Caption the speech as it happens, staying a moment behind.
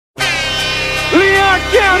DuPont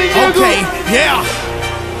County, nigga. Okay, yeah.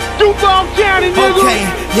 DuPont County, nigga. Okay,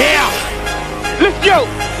 yeah. Let's go.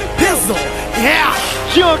 Pizzle, yeah.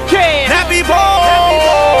 Young Cash. Happy boy.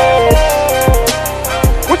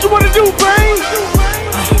 What you wanna do, bang?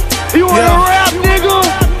 You wanna rap, nigga?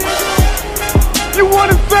 You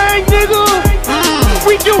wanna sing, nigga?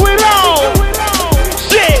 We do it all.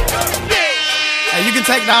 Shit. Hey, you can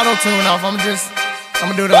take the auto-tune off. I'm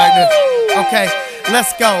gonna do it like this. Okay,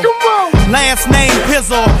 let's go. Come on. Last name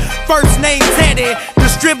Pizzle, first name Teddy.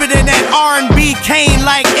 Distributing that R&B Kane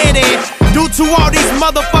like Eddie. Due to all these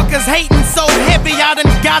motherfuckers hating so heavy, I done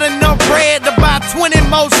got enough bread to buy 20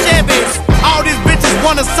 more Chevys. All these bitches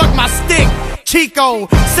wanna suck my stick. Chico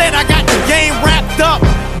said I got the game wrapped up.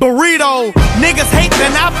 Burrito, niggas hate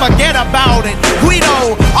then I forget about it.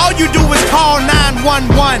 Guido, all you do is call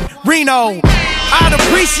 911. Reno, I'd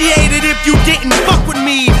appreciate it if you didn't fuck with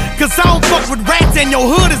me, cause I don't fuck with rats and your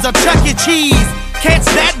hood is a Chuck E. Cheese. Catch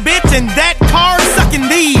that bitch in that car sucking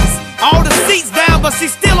these. All the seats down, but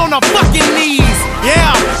she's still on her fucking knees.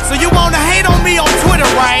 Yeah, so you wanna hate on me on Twitter,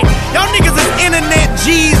 right? Y'all niggas is internet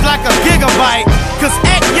G's like a gigabyte. Cause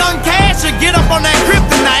at Young Cash, you get up on that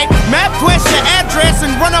kryptonite, map quest your address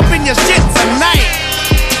and run up in your shit tonight.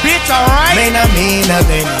 Bitch, alright? May not mean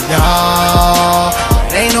nothing to y'all.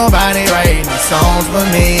 Ain't nobody writing songs but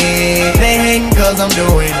me. They hating cause I'm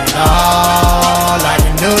doing it all. I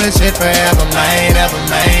can do this shit forever, man, ever,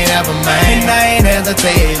 man, ever, man. And I ain't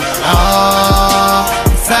hesitating at all.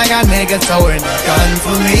 Cause I got niggas throwing the gun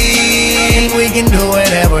for me. And we can do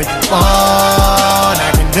whatever you want.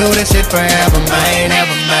 I can do this shit forever, man,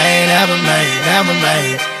 ever, man, ever, man, ever,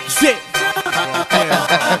 man. Shit.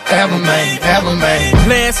 Ever, man, ever, man.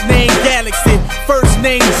 Last name Galaxy, first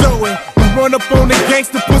name Joey. Run up on the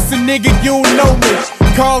gangster pussy nigga, you know me.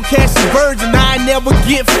 Call Cash a virgin, I never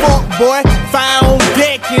get fucked, boy. Fire on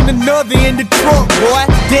deck and another in the trunk, boy.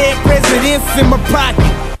 Dead presidents in my pocket.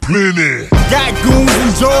 Plenty. Got goons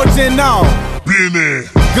in Georgia and all. Plenty.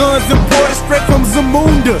 Guns imported straight from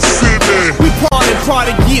Zamunda. Sydney. We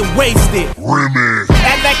party, get wasted. Remy.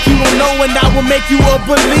 Act like you don't know and I will make you a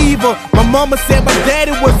believer. My mama said my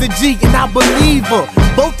daddy was a G and I believe her.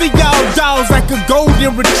 Both of y'all dogs like a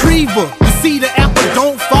golden retriever. You see the apple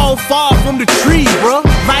don't fall far from the tree, bruh.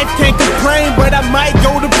 Life can't complain, but I might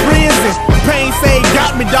go to prison. Pain say it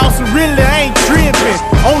got me, dawg, so really I ain't tripping.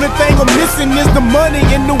 Only thing I'm missing is the money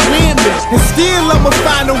and the women. And still I'ma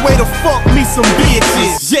find a way to fuck me some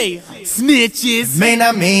bitches. Yeah, snitches. May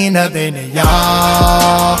not mean nothing to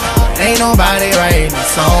y'all. Ain't nobody writing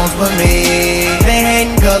songs but me. They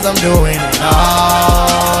hating cause I'm doing it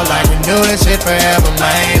all. I can do this shit forever,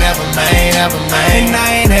 man, ever, man, ever, man. And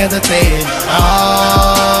I ain't hesitating at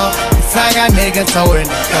all. Cause I got niggas throwing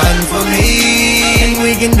the gun for me. And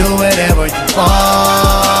we can do whatever you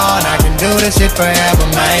want. I can do this shit forever,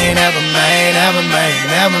 man, ever, man, ever, man,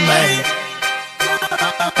 ever, man.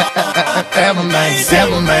 Ever, man,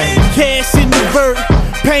 ever, man. Cash in the vert,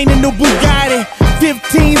 pain in the Bugatti.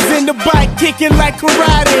 15s in the bike, kicking like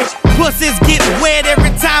karate. Pussies get wet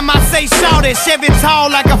every time I say shout it. Chevy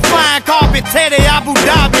tall like a fine carpet, Teddy Abu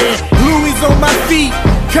Dhabi. Louis on my feet,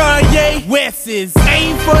 Kanye West's.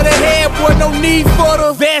 Aim for the head, boy, no need for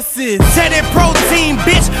the vests. Teddy protein,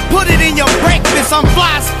 bitch, put it in your breakfast. I'm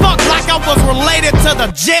fly as fuck like I was related to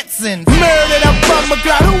the Jetsons. Murdered up on my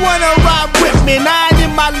God, who wanna ride with me? Nine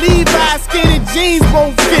in my Levi's, skinny jeans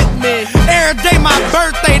won't fit me. Every day my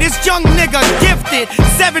birthday, this young nigga gifted.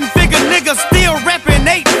 7-figure nigga still reppin'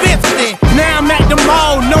 850. Now I'm at the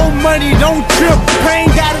mall, no money, don't trip.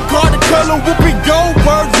 Pain got a car the color Whoopi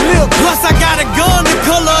Goldberg's lip. Plus I got a gun the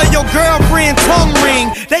color of your girlfriend's tongue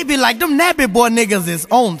ring. They be like, them nappy boy niggas is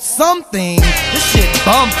on something. This shit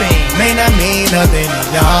bumping. May not mean nothing to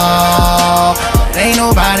y'all. Ain't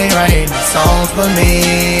nobody writing songs for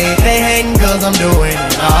me. They hating cause I'm doing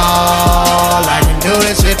it all. I can do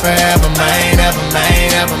this shit forever, man, ever,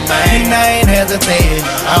 man, ever, man. And I ain't hesitating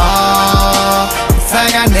at all. Cause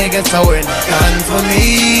I got niggas throwing the guns for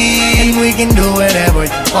me. And we can do whatever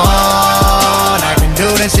you want. I can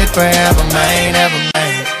do this shit forever, man, ever,